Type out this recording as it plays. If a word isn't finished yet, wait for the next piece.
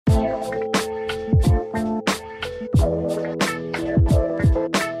Hello,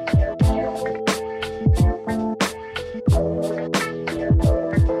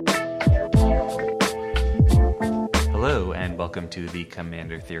 and welcome to the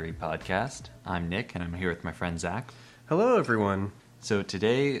Commander Theory podcast. I'm Nick, and I'm here with my friend Zach. Hello, everyone. So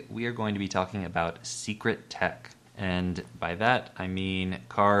today we are going to be talking about secret tech. And by that, I mean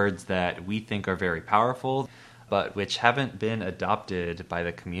cards that we think are very powerful, but which haven't been adopted by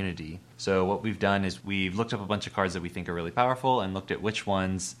the community. So what we've done is we've looked up a bunch of cards that we think are really powerful and looked at which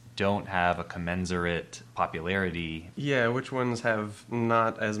ones don't have a commensurate popularity. Yeah, which ones have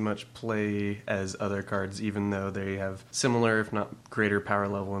not as much play as other cards, even though they have similar, if not greater, power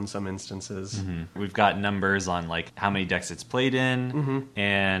level in some instances. Mm-hmm. We've got numbers on like how many decks it's played in,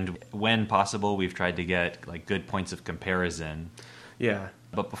 and when possible, we've tried to get like good points of comparison. Yeah.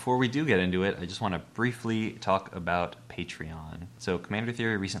 But before we do get into it, I just want to briefly talk about Patreon. So Commander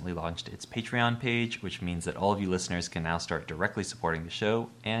Theory recently launched its Patreon page, which means that all of you listeners can now start directly supporting the show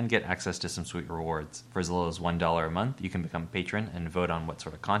and get access to some sweet rewards. For as little as $1 a month, you can become a patron and vote on what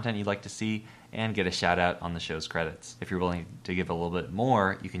sort of content you'd like to see and get a shout out on the show's credits. If you're willing to give a little bit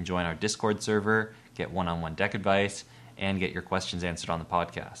more, you can join our Discord server, get one-on-one deck advice, and get your questions answered on the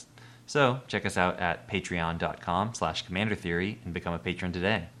podcast. So, check us out at patreon.com/commandertheory and become a patron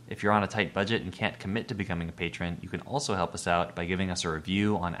today. If you're on a tight budget and can't commit to becoming a patron, you can also help us out by giving us a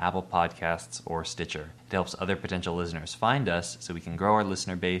review on Apple Podcasts or Stitcher. It helps other potential listeners find us so we can grow our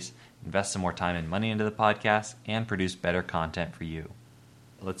listener base, invest some more time and money into the podcast, and produce better content for you.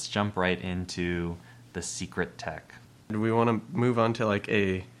 Let's jump right into the secret tech. We want to move on to like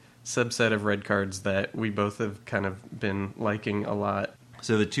a subset of red cards that we both have kind of been liking a lot.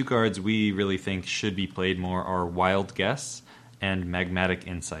 So the two cards we really think should be played more are Wild Guess and Magmatic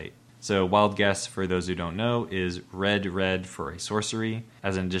Insight. So Wild Guess, for those who don't know, is red for a sorcery.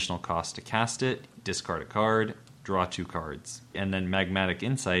 As an additional cost to cast it, discard a card, draw 2 cards. And then Magmatic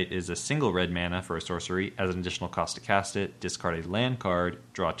Insight is a single red mana for a sorcery. As an additional cost to cast it, discard a land card,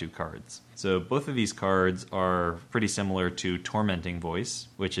 draw 2 cards. So both of these cards are pretty similar to Tormenting Voice,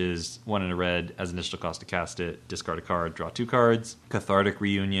 which is 1 in a red, as an additional cost to cast it, discard a card, draw 2 cards. Cathartic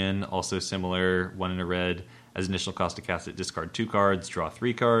Reunion, also similar, 1 in a red, as an additional cost to cast it, discard 2 cards, draw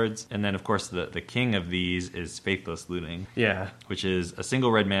 3 cards. And then, of course, the king of these is Faithless Looting, which is a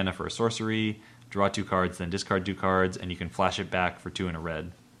single red mana for a sorcery, draw 2 cards, then discard 2 cards, and you can flash it back for 2 in a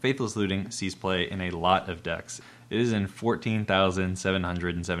red. Faithless Looting sees play in a lot of decks. It is in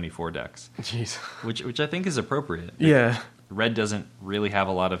 14,774 decks. Jeez. Which I think is appropriate. Yeah. Red doesn't really have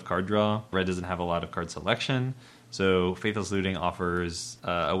a lot of card draw. Red doesn't have a lot of card selection. So Faithless Looting offers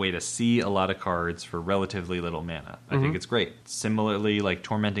a way to see a lot of cards for relatively little mana. I think it's great. Similarly, like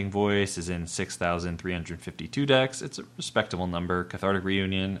Tormenting Voice is in 6,352 decks. It's a respectable number. Cathartic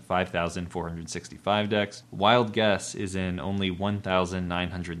Reunion, 5,465 decks. Wild Guess is in only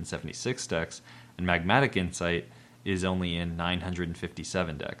 1,976 decks. And Magmatic Insight is only in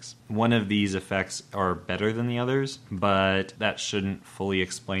 957 decks. One of these effects are better than the others, but that shouldn't fully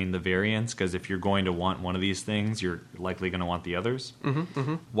explain the variance, because if you're going to want one of these things, you're likely going to want the others.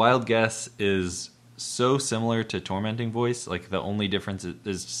 Wild Guess is so similar to Tormenting Voice, like the only difference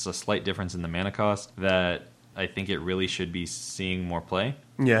is just a slight difference in the mana cost, that I think it really should be seeing more play.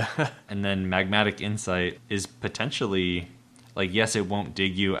 Yeah. And then Magmatic Insight is potentially... like, yes, it won't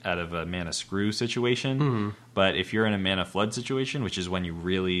dig you out of a mana screw situation, but if you're in a mana flood situation, which is when you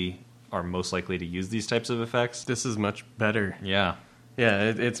really are most likely to use these types of effects... This is much better. Yeah. Yeah,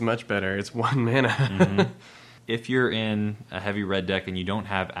 it's much better. It's 1 mana. If you're in a heavy red deck and you don't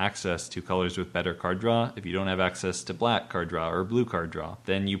have access to colors with better card draw, if you don't have access to black card draw or blue card draw,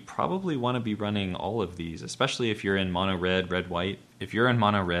 then you probably want to be running all of these, especially if you're in mono red, red white. If you're in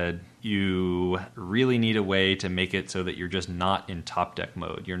mono red, you really need a way to make it so that you're just not in top deck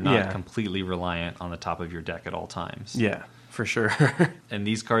mode. You're not completely reliant on the top of your deck at all times. Yeah. For sure. And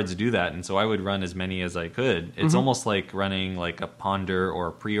these cards do that, and so I would run as many as I could. It's almost like running like a Ponder or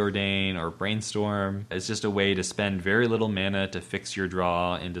a Preordain or Brainstorm. It's just a way to spend very little mana to fix your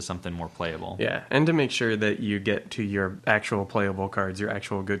draw into something more playable. Yeah, and to make sure that you get to your actual playable cards, your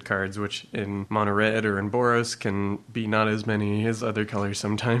actual good cards, which in Mono Red or in Boros can be not as many as other colors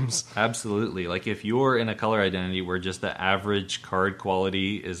sometimes. Absolutely. Like if you're in a color identity where just the average card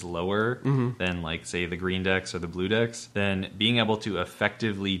quality is lower than like, say, the green decks or the blue decks, then being able to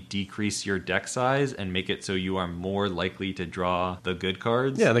effectively decrease your deck size and make it so you are more likely to draw the good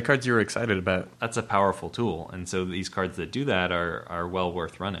cards. Yeah, the cards you were excited about. That's a powerful tool. And so these cards that do that are well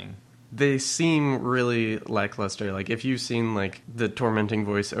worth running. they seem really lackluster. Like, if you've seen, like, the Tormenting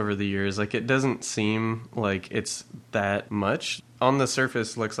Voice over the years, like, it doesn't seem like it's that much. On the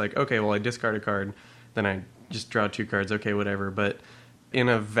surface, looks like, okay, well, I discard a card, then I just draw 2 cards, okay, whatever. But in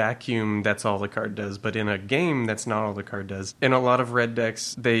a vacuum, that's all the card does. But in a game, that's not all the card does. In a lot of red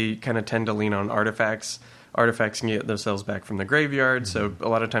decks, they kind of tend to lean on artifacts. Artifacts can get themselves back from the graveyard, so a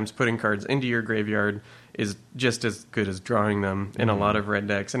lot of times putting cards into your graveyard is just as good as drawing them in a lot of red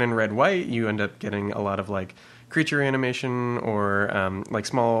decks. And in red-white, you end up getting a lot of, like, creature animation or, like,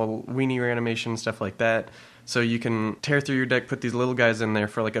 small weenie animation, stuff like that. So you can tear through your deck, put these little guys in there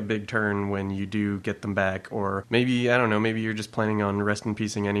for, like, a big turn when you do get them back. Or maybe, I don't know, maybe you're just planning on rest in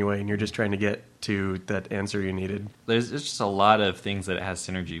peacing anyway, and you're just trying to get to that answer you needed. There's just a lot of things that it has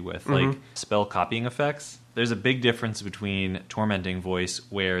synergy with, like spell copying effects. There's a big difference between Tormenting Voice,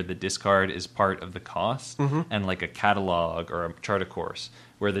 where the discard is part of the cost, and like a catalog or a chart of course,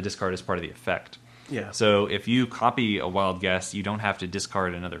 where the discard is part of the effect. Yeah. So if you copy a Wild Guess, you don't have to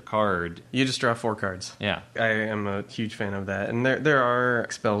discard another card. You just draw 4 cards. Yeah. I am a huge fan of that. And there are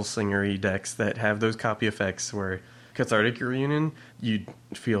spell slingery decks that have those copy effects where Cathartic Reunion, you'd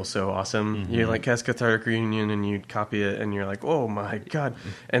feel so awesome. You like cast Cathartic Reunion and you copy it and you're like, oh my god.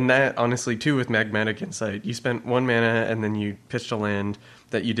 And that, honestly, too, with Magmatic Insight, you spent 1 mana and then you pitched a land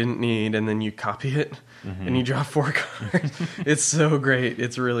that you didn't need and then you copy it and you draw 4 cards. It's so great.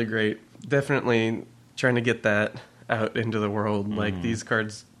 It's really great. Definitely trying to get that out into the world. Like, these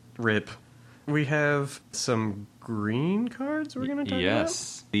cards rip. We have some green cards we're going to talk about?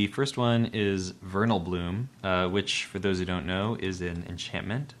 Yes. The first one is Vernal Bloom, which, for those who don't know, is an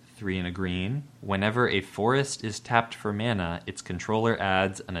enchantment, 3 and a green. Whenever a forest is tapped for mana, its controller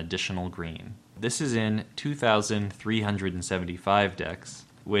adds an additional green. This is in 2,375 decks,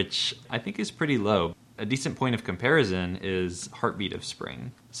 which I think is pretty low. A decent point of comparison is Heartbeat of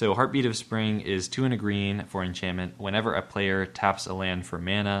Spring. So Heartbeat of Spring is 2 and a green for enchantment. Whenever a player taps a land for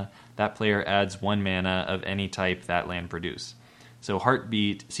mana, that player adds 1 mana of any type that land produced. So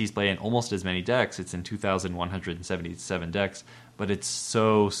Heartbeat sees play in almost as many decks. It's in 2,177 decks, but it's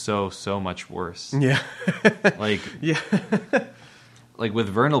so much worse. Yeah. Like, yeah. like with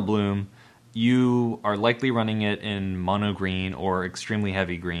Vernal Bloom, you are likely running it in mono green or extremely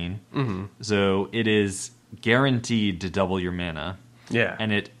heavy green. So it is guaranteed to double your mana. Yeah.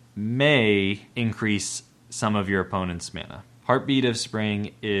 And it may increase some of your opponent's mana. Heartbeat of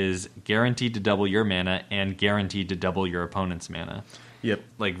Spring is guaranteed to double your mana and guaranteed to double your opponent's mana. Yep.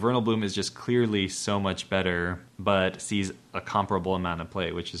 Like, Vernal Bloom is just clearly so much better, but sees a comparable amount of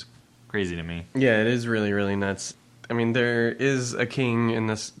play, which is crazy to me. Yeah, it is really, really nuts. I mean, there is a king in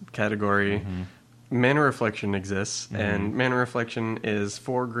this category. Mana Reflection exists, and Mana Reflection is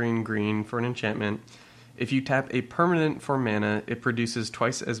 4 green for an enchantment. If you tap a permanent for mana, it produces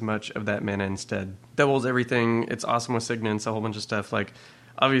twice as much of that mana instead. Doubles everything. It's awesome with signets, a whole bunch of stuff. Like,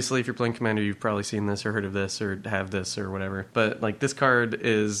 obviously, if you're playing Commander, you've probably seen this or heard of this or have this or whatever. But, like, this card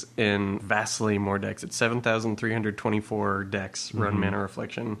is in vastly more decks. It's 7,324 decks run Mana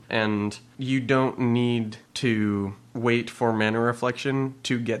Reflection. And you don't need to wait for Mana Reflection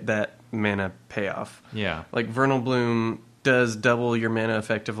to get that mana payoff. Yeah. Like, Vernal Bloom does double your mana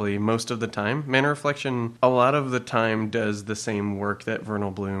effectively most of the time. Mana Reflection, a lot of the time, does the same work that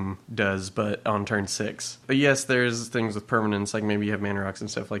Vernal Bloom does, but on turn 6. But yes, there's things with permanence, like maybe you have Mana Rocks and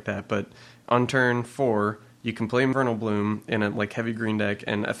stuff like that, but on turn 4, you can play Vernal Bloom in a like heavy green deck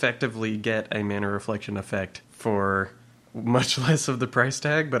and effectively get a Mana Reflection effect for much less of the price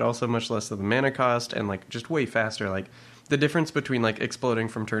tag, but also much less of the mana cost, and like just way faster. Like, the difference between like exploding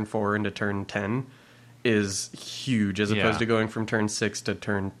from turn 4 into turn 10 is huge, as opposed to going from turn 6 to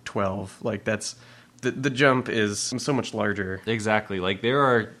turn 12. Like, that's the jump is so much larger. Exactly. Like, there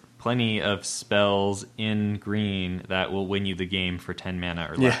are plenty of spells in green that will win you the game for 10 mana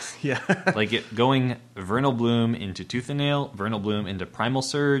or less. Yeah. Like, going Vernal Bloom into Tooth and Nail, Vernal Bloom into Primal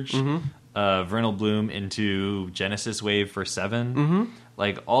Surge, Vernal Bloom into Genesis Wave for 7.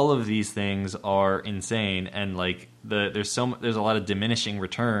 Like, all of these things are insane, and like there's a lot of diminishing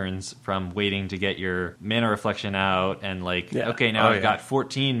returns from waiting to get your Mana Reflection out, and like, okay, now I've got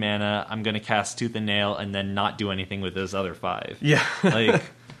 14 mana, I'm going to cast Tooth and Nail and then not do anything with those other 5. Yeah. Like,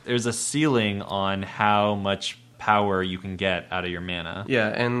 there's a ceiling on how much power you can get out of your mana. Yeah,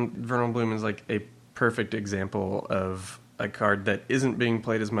 and Vernal Bloom is like a perfect example of a card that isn't being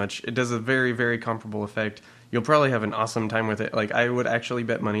played as much. It does a very, very comparable effect. You'll probably have an awesome time with it. Like, I would actually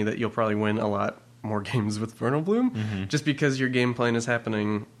bet money that you'll probably win a lot more games with Vernal Bloom, just because your game plan is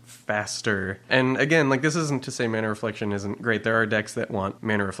happening faster. And again, like, this isn't to say Mana Reflection isn't great. There are decks that want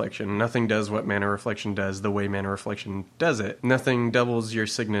Mana Reflection. Nothing does what Mana Reflection does the way Mana Reflection does it. Nothing doubles your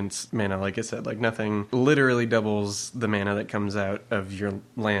Signet's mana, like I said. Like, nothing literally doubles the mana that comes out of your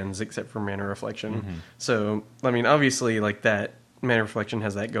lands except for Mana Reflection. So, I mean, obviously, like, that Mana Reflection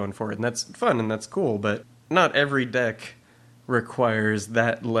has that going for it, and that's fun and that's cool, but not every deck requires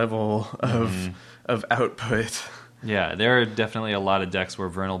that level of output. Yeah, there are definitely a lot of decks where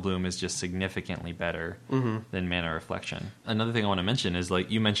Vernal Bloom is just significantly better than Mana Reflection. Another thing I want to mention is, like,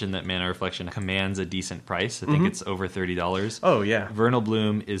 you mentioned that Mana Reflection commands a decent price. I think it's over $30. Oh, yeah. Vernal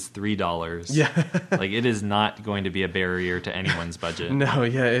Bloom is $3. Yeah. Like, it is not going to be a barrier to anyone's budget. No,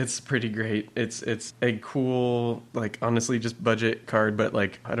 yeah, it's pretty great. It's a cool, like, honestly, just budget card, but,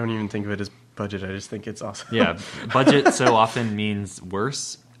 like, I don't even think of it as budget. I just think it's awesome. Yeah, budget so often means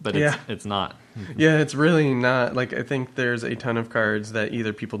worse, but it's not. Yeah, it's really not. Like, I think there's a ton of cards that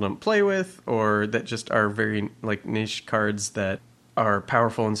either people don't play with or that just are very, like, niche cards that are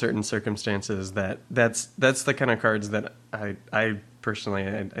powerful in certain circumstances. That's the kind of cards that I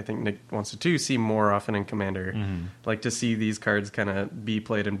personally, I think Nick wants to too see more often in Commander. Like, to see these cards kind of be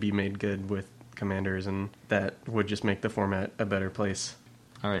played and be made good with Commanders, and that would just make the format a better place.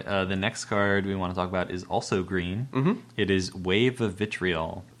 All right, the next card we want to talk about is also green. It is Wave of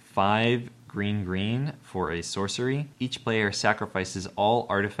Vitriol. 5 green for a sorcery. Each player sacrifices all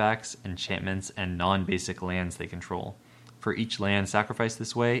artifacts, enchantments, and non-basic lands they control. For each land sacrificed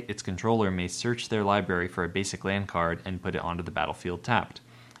this way, its controller may search their library for a basic land card and put it onto the battlefield tapped.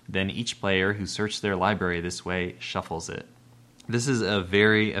 Then each player who searched their library this way shuffles it. This is a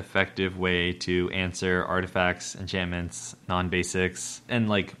very effective way to answer artifacts, enchantments, non-basics, and,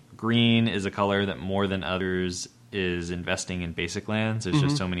 like, green is a color that more than others is investing in basic lands. There's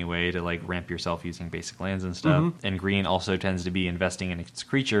just so many ways to, like, ramp yourself using basic lands and stuff. And green also tends to be investing in its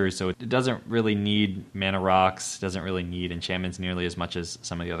creatures, so it doesn't really need mana rocks, doesn't really need enchantments nearly as much as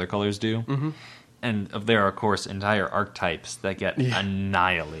some of the other colors do. And there are, of course, entire archetypes that get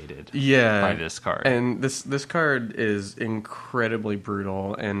annihilated by this card. And this card is incredibly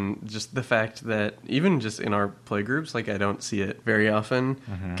brutal, and just the fact that even just in our play groups, like, I don't see it very often,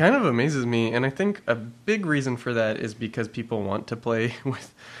 kind of amazes me. And I think a big reason for that is because people want to play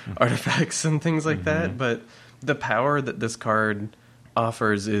with artifacts and things like that, but the power that this card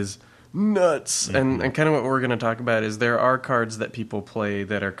offers is nuts. And kind of what we're going to talk about is there are cards that people play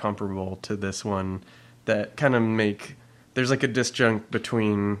that are comparable to this one that kind of make, there's like a disjunct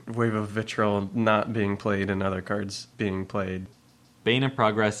between Wave of Vitriol not being played and other cards being played. Bane of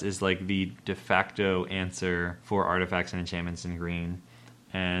Progress is like the de facto answer for artifacts and enchantments in green.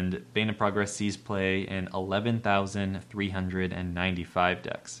 And Bane of Progress sees play in 11,395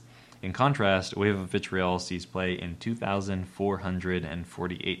 decks. In contrast, Wave of Vitriol sees play in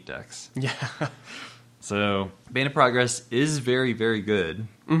 2,448 decks. Yeah. So, Bane of Progress is very, very good.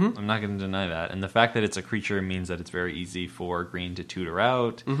 I'm not going to deny that. And the fact that it's a creature means that it's very easy for green to tutor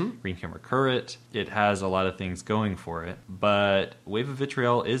out. Green can recur it. It has a lot of things going for it. But Wave of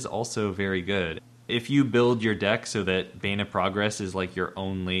Vitriol is also very good. If you build your deck so that Bane of Progress is like your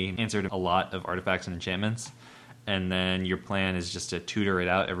only answer to a lot of artifacts and enchantments, and then your plan is just to tutor it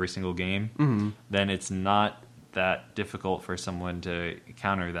out every single game, then it's not that difficult for someone to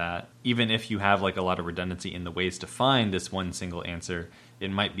counter that. Even if you have, like, a lot of redundancy in the ways to find this one single answer, it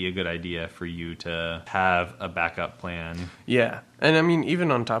might be a good idea for you to have a backup plan. Yeah. And I mean,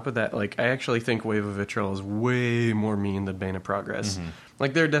 even on top of that, like, I actually think Wave of Vitriol is way more mean than Bane of Progress.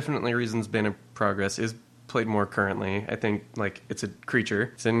 Like, there are definitely reasons Bane of Progress is played more currently. I think, like, it's a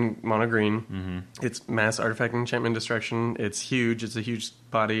creature. It's in mono green. It's mass artifact enchantment destruction. It's huge. It's a huge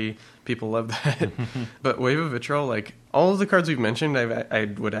body. People love that. But Wave of Vitriol, like, all of the cards we've mentioned, I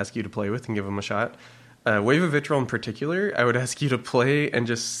would ask you to play with and give them a shot. Wave of Vitriol in particular, I would ask you to play and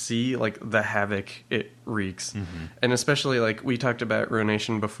just see, like, the havoc it wreaks. And especially, like, we talked about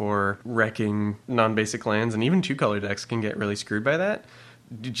Ruination before, wrecking non-basic lands, and even 2-color decks can get really screwed by that.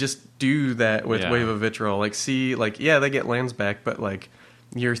 Just do that with Wave of Vitriol. Like, see, like, yeah, they get lands back, but, like,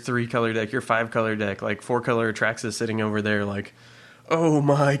 your 3-color deck, your 5-color deck, like, 4-color Atraxas sitting over there, like, oh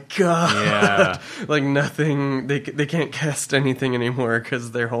my god. Yeah. Like, nothing, they can't cast anything anymore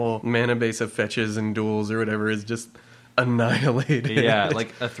because their whole mana base of fetches and duels or whatever is just annihilated. Yeah, like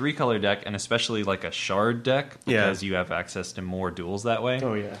a 3-color deck, and especially like a shard deck, because you have access to more duels that way.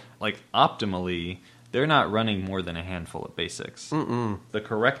 Oh, yeah. Like, optimally, they're not running more than a handful of basics. The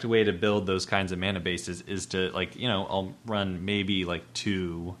correct way to build those kinds of mana bases is to, like, you know, I'll run maybe like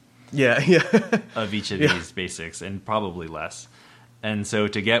 2 of each of these basics, and probably less. And so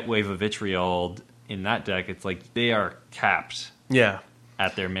to get Wave of Vitriol in that deck, it's like they are capped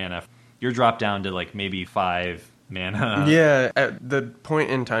at their mana. You're dropped down to like maybe 5 mana. Yeah, at the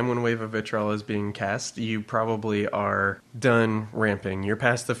point in time when Wave of Vitriol is being cast, you probably are done ramping. You're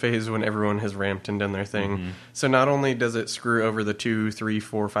past the phase when everyone has ramped and done their thing. Mm-hmm. So not only does it screw over the 2, 3,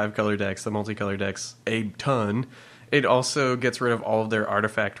 4, 5 color decks, the multicolor decks, a ton, it also gets rid of all of their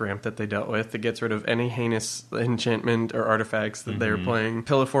artifact ramp that they dealt with. It gets rid of any heinous enchantment or artifacts that they're playing.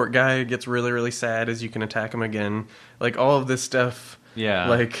 Pillow Fort Guy gets really, really sad as you can attack him again. Like, all of this stuff, Yeah.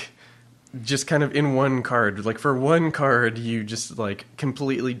 like, just kind of in one card. Like, for one card, you just, like,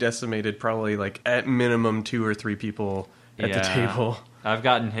 completely decimated probably, like, at minimum 2 or 3 people at the table. I've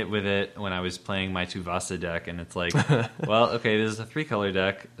gotten hit with it when I was playing my Tuvasa deck, and it's like, well, okay, this is a 3-color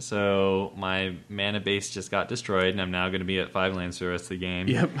deck, so my mana base just got destroyed, and I'm now going to be at 5 lands for the rest of the game.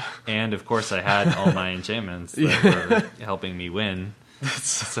 Yep. And, of course, I had all my enchantments that were helping me win.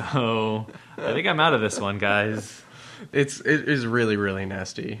 So, I think I'm out of this one, guys. It is really, really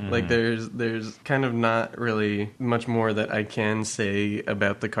nasty. Like, there's kind of not really much more that I can say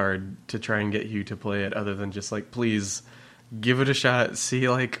about the card to try and get you to play it, other than just, like, please give it a shot, see,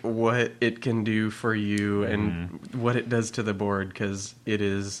 like, what it can do for you and what it does to the board, because it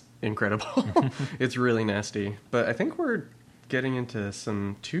is incredible. It's really nasty. But I think we're getting into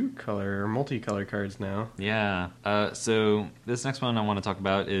some 2-color or multicolor cards now. Yeah. So this next one I want to talk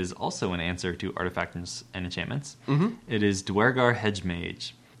about is also an answer to artifacts and enchantments. It is Dwergar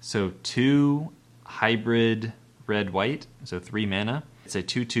Hedgemage. So 2 hybrid red-white, so 3 mana. It's a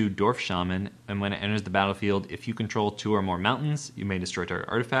 2/2 Dwarf Shaman, and when it enters the battlefield, if you control 2 or more mountains, you may destroy target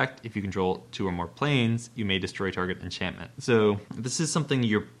artifact. If you control 2 or more planes, you may destroy target enchantment. So this is something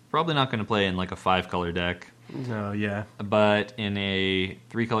you're probably not going to play in like a 5-color deck, No, yeah. but in a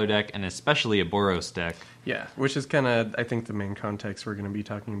 3-color deck, and especially a Boros deck. Yeah, which is kind of, I think, the main context we're going to be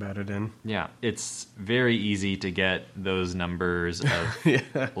talking about it in. Yeah, it's very easy to get those numbers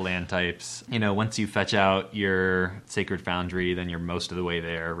of land types. You know, once you fetch out your Sacred Foundry, then you're most of the way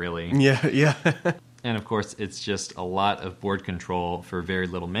there, really. Yeah. And of course, it's just a lot of board control for very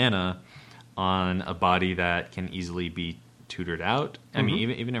little mana on a body that can easily be tutored out. I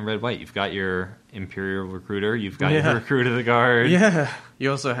mean, even in red-white, you've got your Imperial Recruiter, you've got your Recruit of the Guard. Yeah.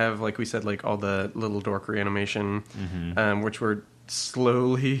 You also have, like we said, like all the little dork reanimation, which we're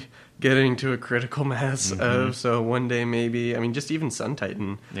slowly getting to a critical mass of. So one day maybe, I mean, just even Sun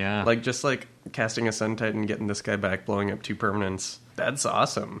Titan. Yeah. Like, just like casting a Sun Titan, getting this guy back, blowing up 2 permanents. That's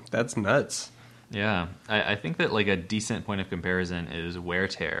awesome. That's nuts. Yeah, I think that like a decent point of comparison is Wear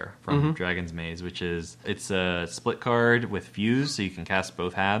Tear from Dragon's Maze, which is, it's a split card with Fuse, so you can cast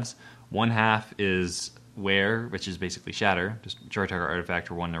both halves. One half is Wear, which is basically Shatter, just destroy target artifact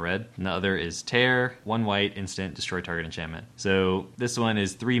for 1 red. And the other is Tear, 1 white, instant, destroy target enchantment. So this one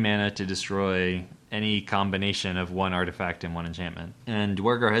is 3 mana to destroy any combination of 1 artifact and 1 enchantment. And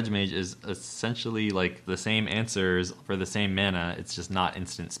Dwergar Hedgemage is essentially like the same answers for the same mana. It's just not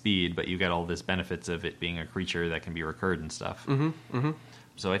instant speed, but you get all this benefits of it being a creature that can be recurred and stuff.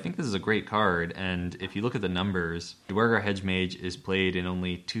 So I think this is a great card, and if you look at the numbers, Dwergar Hedgemage is played in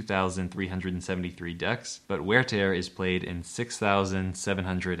only 2,373 decks, but Wear Tear is played in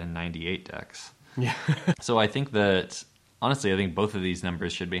 6,798 decks. Yeah. So I think that, honestly, I think both of these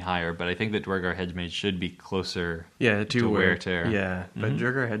numbers should be higher, but I think that Dwergar Hedgemage should be closer to Wear Tear. Yeah, but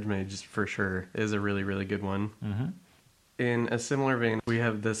Dwergar Hedgemage for sure is a really, really good one. In a similar vein, we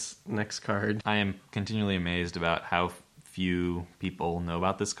have this next card. I am continually amazed about how few people know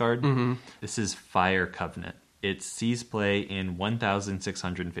about this card. This is Fire Covenant. It sees play in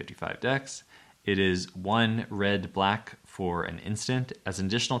 1,655 decks. It is 1 red-black for an instant. As an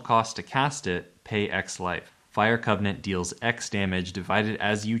additional cost to cast it, pay X life. Fire Covenant deals X damage divided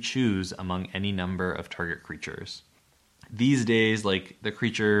as you choose among any number of target creatures. These days, like, the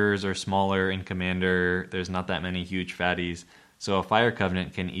creatures are smaller in Commander. There's not that many huge fatties. So a Fire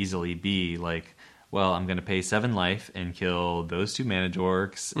Covenant can easily be like, well, I'm going to pay 7 life and kill those 2 mana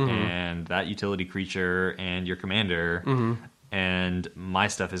dorks and that utility creature and your commander, and my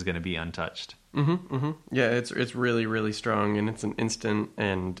stuff is going to be untouched. Yeah, it's really, really strong, and it's an instant,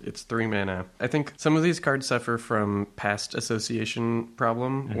 and it's 3 mana. I think some of these cards suffer from past association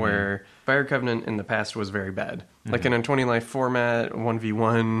problem, where Fire Covenant in the past was very bad. Like in a 20 life format,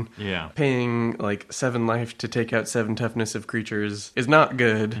 1v1, paying like 7 life to take out 7 toughness of creatures is not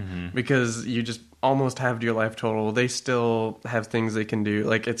good, because you just almost halved your life total. They still have things they can do.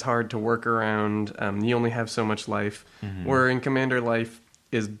 Like, it's hard to work around. You only have so much life. Where in Commander, life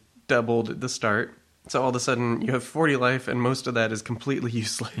is doubled at the start. So all of a sudden you have 40 life, and most of that is completely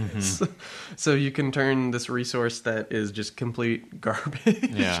useless. So you can turn this resource that is just complete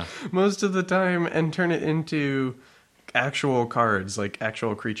garbage most of the time and turn it into actual cards, like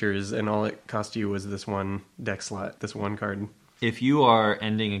actual creatures, and all it cost you was this one deck slot, this one card. If you are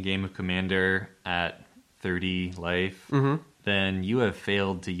ending a game of Commander at 30 life, then you have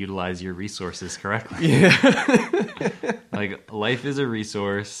failed to utilize your resources correctly. Yeah. Like, life is a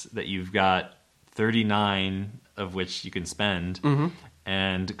resource that you've got 39 of which you can spend,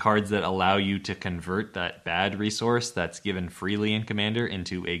 and cards that allow you to convert that bad resource that's given freely in Commander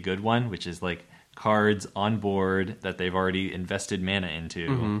into a good one, which is like cards on board that they've already invested mana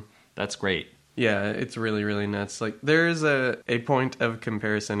into. That's great. Yeah, it's really, really nuts. Like, there's a point of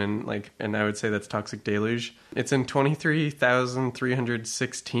comparison, and I would say that's Toxic Deluge. It's in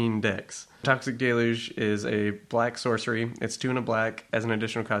 23,316 decks. Toxic Deluge is a black sorcery. It's 2 and a black. As an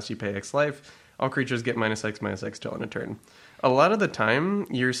additional cost, you pay X life. All creatures get -X till end of turn. A lot of the time,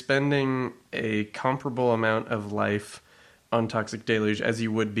 you're spending a comparable amount of life on Toxic Deluge as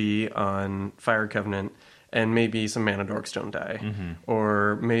you would be on Fire Covenant, and maybe some mana dorks don't die.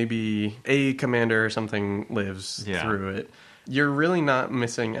 Or maybe a commander or something lives through it. You're really not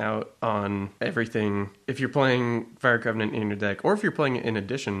missing out on everything if you're playing Fire Covenant in your deck, or if you're playing it in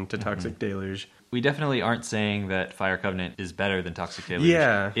addition to Toxic Deluge. We definitely aren't saying that Fire Covenant is better than Toxic Deluge.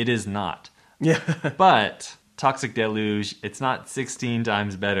 Yeah. It is not. Yeah. But Toxic Deluge, it's not 16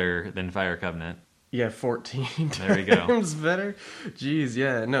 times better than Fire Covenant. Yeah, 14 There we go. times better. Jeez,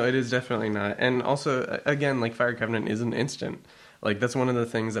 yeah. No, it is definitely not. And also, again, like, Fire Covenant is an instant. Like, that's one of the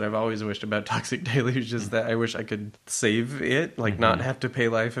things that I've always wished about Toxic Deluge, is that I wish I could save it, like, not have to pay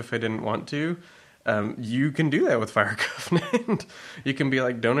life if I didn't want to. You can do that with Fire Covenant. You can be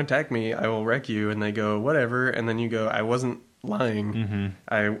like, don't attack me, I will wreck you. And they go, whatever. And then you go, I wasn't lying.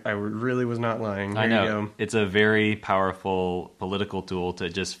 I really was not lying. Here I know. you go. It's a very powerful political tool to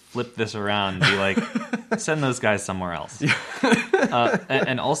just flip this around and be like, send those guys somewhere else.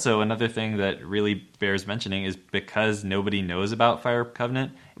 And also, another thing that really bears mentioning is because nobody knows about Fire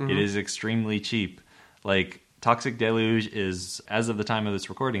Covenant, it is extremely cheap. Like, Toxic Deluge is, as of the time of this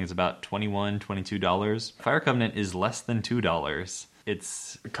recording, is about $21, $22. Fire Covenant is less than $2.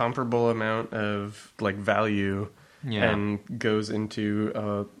 It's A comparable amount of, like, value. Yeah. And goes into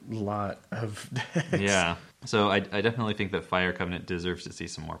a lot of decks. Yeah. So I definitely think that Fire Covenant deserves to see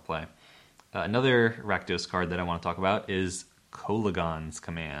some more play. Another Rakdos card that I want to talk about is Kolaghan's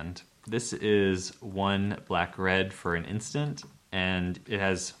Command. This is 1 black-red for an instant, and it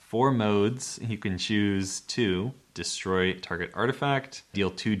has 4 modes. You can choose 2. Destroy target artifact,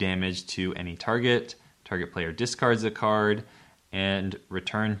 deal 2 damage to any target player discards a card, and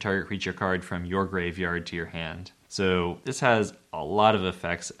return target creature card from your graveyard to your hand. So this has a lot of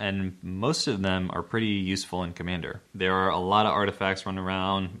effects, and most of them are pretty useful in Commander. There are a lot of artifacts running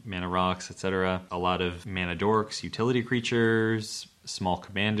around, mana rocks, etc. A lot of mana dorks, utility creatures, small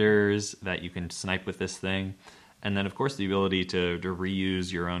commanders that you can snipe with this thing. And then, of course, the ability to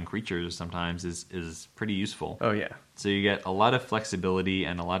reuse your own creatures sometimes is pretty useful. Oh, yeah. So you get a lot of flexibility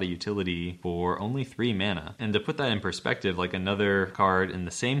and a lot of utility for only 3 mana. And to put that in perspective, like, another card in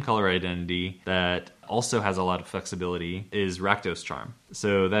the same color identity that also has a lot of flexibility is Rakdos Charm.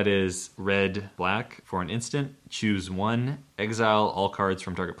 So that is red-black for an instant. Choose 1, exile all cards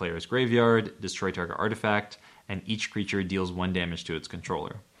from target player's graveyard, destroy target artifact, and each creature deals 1 damage to its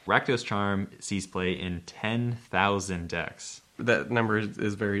controller. Rakdos Charm sees play in 10,000 decks. That number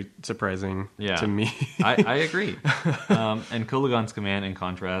is very surprising to me. I agree. And Kolaghan's Command, in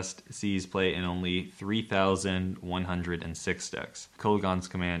contrast, sees play in only 3,106 decks. Kolaghan's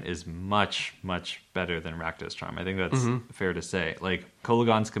Command is much, much better than Rakdos Charm. I think that's fair to say. Like,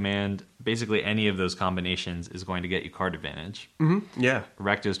 Kolaghan's Command, basically any of those combinations is going to get you card advantage. Yeah.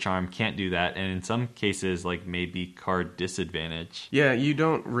 Rakdos Charm can't do that, and in some cases, like, maybe card disadvantage. Yeah, you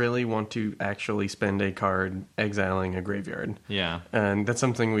don't really want to actually spend a card exiling a graveyard. Yeah. And that's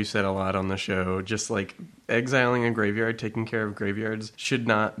something we've said a lot on the show. Just like exiling a graveyard, taking care of graveyards, should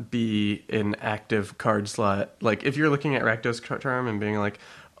not be an active card slot. Like, if you're looking at Rakdos Charm and being like,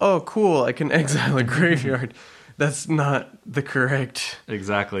 oh, cool, I can exile a graveyard, that's not the correct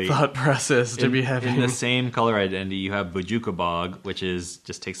thought process to be having. In the same color identity, you have Bojuka Bog, which is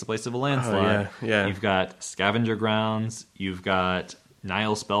just takes the place of a land slot. Yeah. You've got Scavenger Grounds, you've got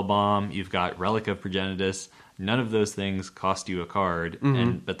Nile Spellbomb, you've got Relic of Progenitus. None of those things cost you a card,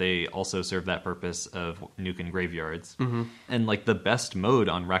 but they also serve that purpose of nuking graveyards. And, like, the best mode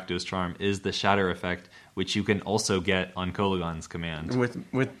on Rakdos Charm is the Shatter effect, which you can also get on Kolaghan's Command.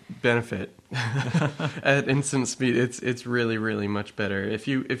 With benefit. At instant speed, it's really, really much better. If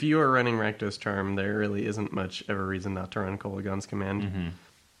you are running Rakdos Charm, there really isn't much of a reason not to run Kolaghan's Command.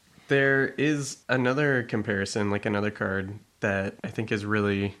 There is another comparison, like another card that I think is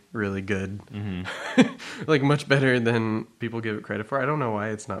really, really good. Mm-hmm. Like, much better than people give it credit for. I don't know why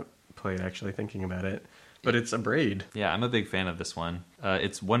it's not played, actually, thinking about it. But it's Abrade. Yeah, I'm a big fan of this one.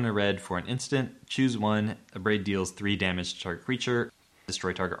 It's 1 red for an instant. Choose 1. Abrade deals 3 damage to target creature.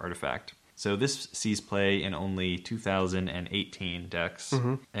 Destroy target artifact. So this sees play in only 2018 decks.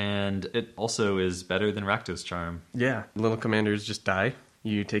 And it also is better than Rakdos Charm. Yeah. Little commanders just die.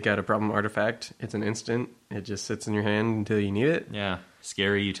 You take out a problem artifact. It's an instant. It just sits in your hand until you need it. Yeah.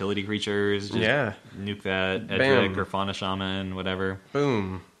 Scary utility creatures. Just nuke that. Bam. Edric or Fauna Shaman, whatever.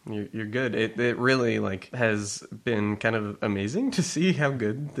 Boom. You're good. It really like has been kind of amazing to see how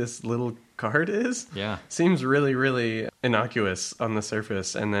good this little card is. Yeah. Seems really, really innocuous on the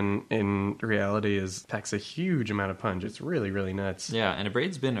surface, and then in reality packs a huge amount of punch. It's really, really nuts. Yeah, and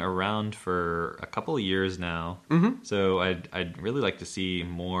Abrade's been around for a couple of years now. So I'd really like to see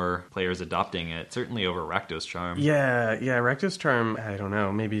more players adopting it, certainly over Rakdos Charm. Yeah, Rakdos Charm, I don't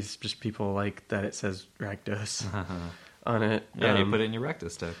know. Maybe it's just people like that it says Rakdos on it. Yeah, you put it in your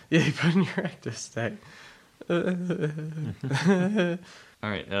Rakdos deck. Yeah, you put it in your Rakdos deck. All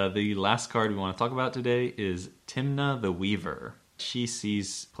right, the last card we want to talk about today is Tymna the Weaver. She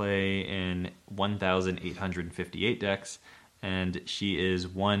sees play in 1,858 decks, and she is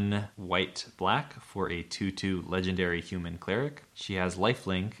 1 white-black for a 2/2 legendary human cleric. She has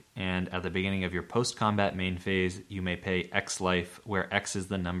lifelink, and at the beginning of your post-combat main phase, you may pay X life, where X is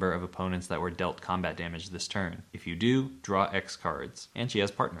the number of opponents that were dealt combat damage this turn. If you do, draw X cards. And she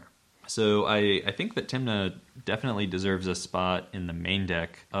has partner. So I think that Tymna definitely deserves a spot in the main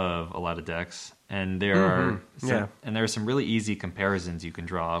deck of a lot of decks. And there are some really easy comparisons you can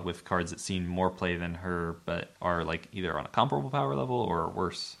draw with cards that seen more play than her, but are like either on a comparable power level or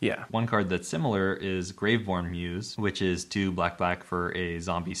worse. Yeah. One card that's similar is Graveborn Muse, which is 2 black for a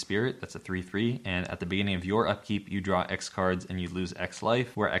zombie spirit. That's a 3/3. And at the beginning of your upkeep, you draw X cards and you lose X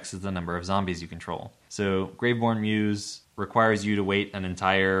life, where X is the number of zombies you control. So Graveborn Muse requires you to wait an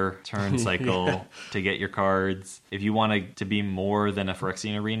entire turn cycle to get your cards. If you want it to be more than a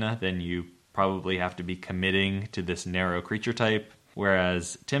Phyrexian Arena, then you probably have to be committing to this narrow creature type.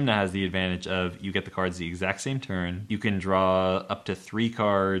 Whereas Tymna has the advantage of you get the cards the exact same turn. You can draw up to 3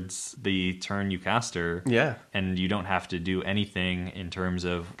 cards the turn you cast her. Yeah. And you don't have to do anything in terms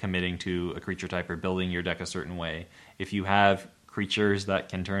of committing to a creature type or building your deck a certain way. If you have creatures that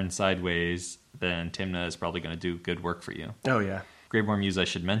can turn sideways, then Tymna is probably going to do good work for you. Oh, yeah. Graveborn Muse, I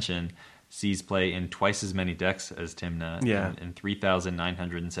should mention, sees play in twice as many decks as Tymna, in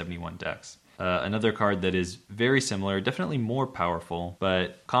 3,971 decks. Another card that is very similar, definitely more powerful,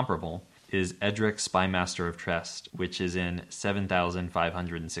 but comparable, is Edric, Spymaster of Trest, which is in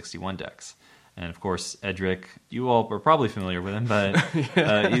 7,561 decks. And of course, Edric, you all are probably familiar with him, but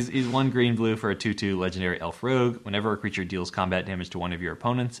he's 1 green-blue for a 2/2 legendary elf rogue. Whenever a creature deals combat damage to one of your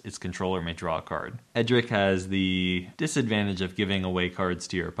opponents, its controller may draw a card. Edric has the disadvantage of giving away cards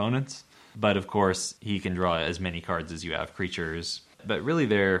to your opponents, but of course, he can draw as many cards as you have creatures. But really,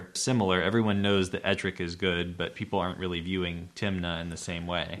 they're similar. Everyone knows that Edric is good, but people aren't really viewing Tymna in the same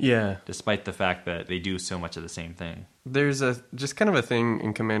way. Yeah. Despite the fact that they do so much of the same thing. There's just kind of a thing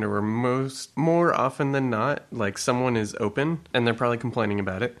in Commander where more often than not, like someone is open and they're probably complaining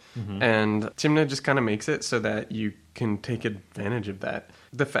about it. And Tymna just kind of makes it so that you can take advantage of that.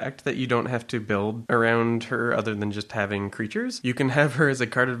 The fact that you don't have to build around her other than just having creatures, you can have her as a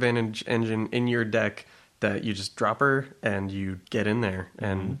card advantage engine in your deck that you just drop her and you get in there.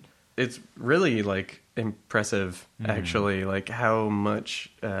 And it's really like impressive, actually, like how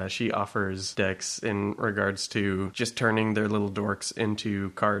much she offers decks in regards to just turning their little dorks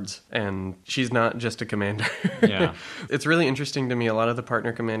into cards. And she's not just a commander. Yeah. It's really interesting to me. A lot of the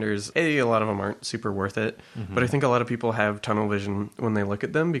partner commanders, a lot of them aren't super worth it. But I think a lot of people have tunnel vision when they look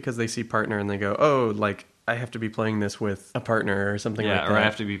at them because they see partner and they go, oh, like, I have to be playing this with a partner or something like that. Yeah, or I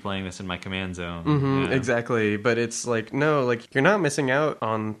have to be playing this in my command zone. Exactly. But it's like, no, like, you're not missing out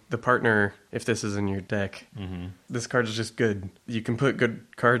on the partner if this is in your deck. This card is just good. You can put good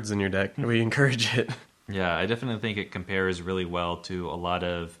cards in your deck. We encourage it. Yeah, I definitely think it compares really well to a lot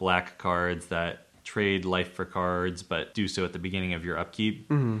of black cards that trade life for cards, but do so at the beginning of your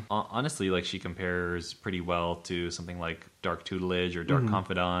upkeep. Honestly, like, she compares pretty well to something like Dark Tutelage or Dark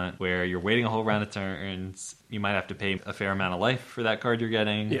Confidant, where you're waiting a whole round of turns. You might have to pay a fair amount of life for that card you're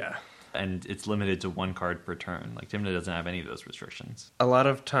getting. Yeah. And it's limited to 1 card per turn. Like, Tymna doesn't have any of those restrictions. A lot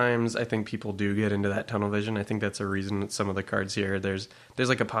of times, I think people do get into that tunnel vision. I think that's a reason that some of the cards here, there's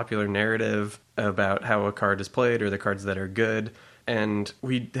like a popular narrative about how a card is played or the cards that are good. And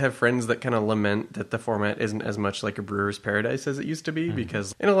we have friends that kind of lament that the format isn't as much like a brewer's paradise as it used to be,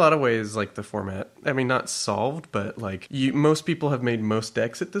 because in a lot of ways, like the format, I mean, not solved, but like most people have made most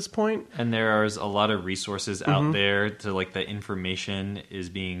decks at this point. And there's a lot of resources out there to like the information is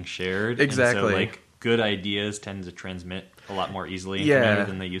being shared. Exactly. And so like good ideas tend to transmit a lot more easily in Commander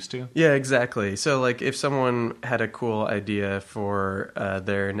than they used to. Yeah, exactly. So, like, if someone had a cool idea for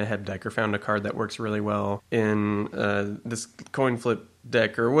their Neheb deck or found a card that works really well in this coin flip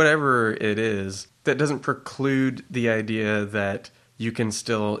deck or whatever it is, that doesn't preclude the idea that you can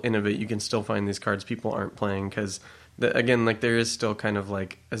still innovate, you can still find these cards people aren't playing, because again, like, there is still kind of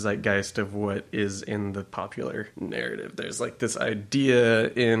like a zeitgeist of what is in the popular narrative. There's like this idea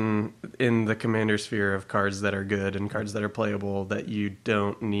in the Commander sphere of cards that are good and cards that are playable that you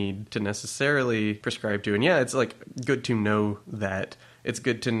don't need to necessarily prescribe to. And yeah, it's like good to know that. It's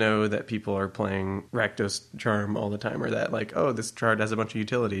good to know that people are playing Rakdos Charm all the time, or that like, oh, this card has a bunch of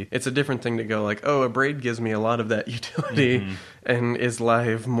utility. It's a different thing to go like, oh, a Braid gives me a lot of that utility and is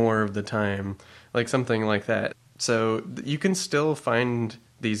live more of the time. Like something like that. So you can still find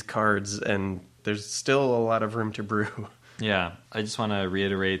these cards, and there's still a lot of room to brew. Yeah, I just want to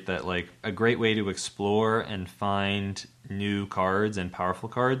reiterate that like a great way to explore and find new cards and powerful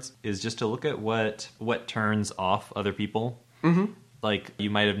cards is just to look at what turns off other people. Mm-hmm. Like, you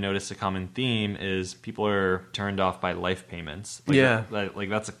might have noticed a common theme is people are turned off by life payments. Like, yeah.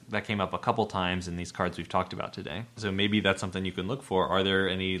 That came up a couple times in these cards we've talked about today. So maybe that's something you can look for. Are there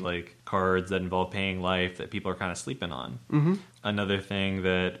any, like, cards that involve paying life that people are kind of sleeping on? Mm-hmm. Another thing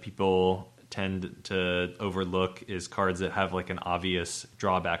that people tend to overlook is cards that have, like, an obvious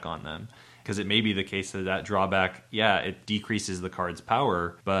drawback on them. Because it may be the case that drawback, yeah, it decreases the card's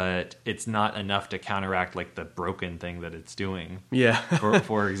power, but it's not enough to counteract like the broken thing that it's doing. Yeah.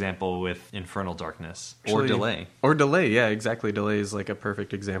 for example, with Infernal Darkness. Or Delay. Or Delay, yeah, exactly. Delay is like a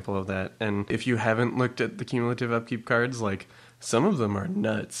perfect example of that. And if you haven't looked at the cumulative upkeep cards, like, some of them are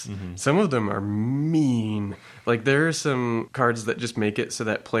nuts. Mm-hmm. Some of them are mean. Like, there are some cards that just make it so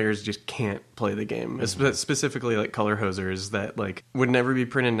that players just can't play the game. Mm-hmm. Specifically, like, Color Hosers that, like, would never be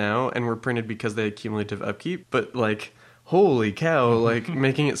printed now and were printed because they had cumulative upkeep. But, like, holy cow, like,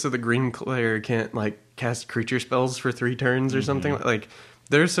 making it so the green player can't, like, cast creature spells for 3 turns or something. Like,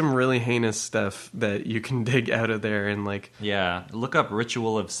 there's some really heinous stuff that you can dig out of there and like... Yeah, look up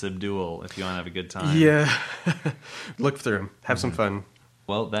Ritual of Subdual if you want to have a good time. Yeah. Look through them. Have some fun.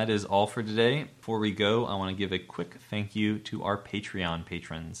 Well, that is all for today. Before we go, I want to give a quick thank you to our Patreon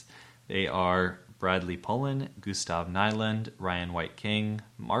patrons. They are Bradley Pullen, Gustav Nyland, Ryan White King,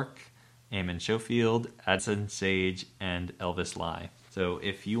 Mark, Eamon Schofield, Adson Sage, and Elvis Lai. So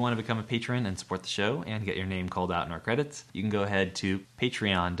if you want to become a patron and support the show and get your name called out in our credits, you can go ahead to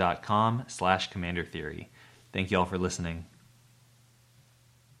patreon.com/Commander Theory. Thank you all for listening.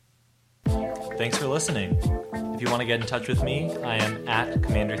 Thanks for listening. If you want to get in touch with me, I am at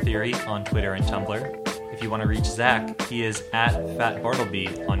Commander Theory on Twitter and Tumblr. If you want to reach Zach, he is at Fat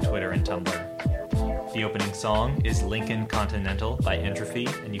Bartleby on Twitter and Tumblr. The opening song is Lincoln Continental by Entropy,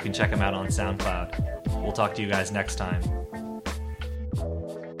 and you can check him out on SoundCloud. We'll talk to you guys next time.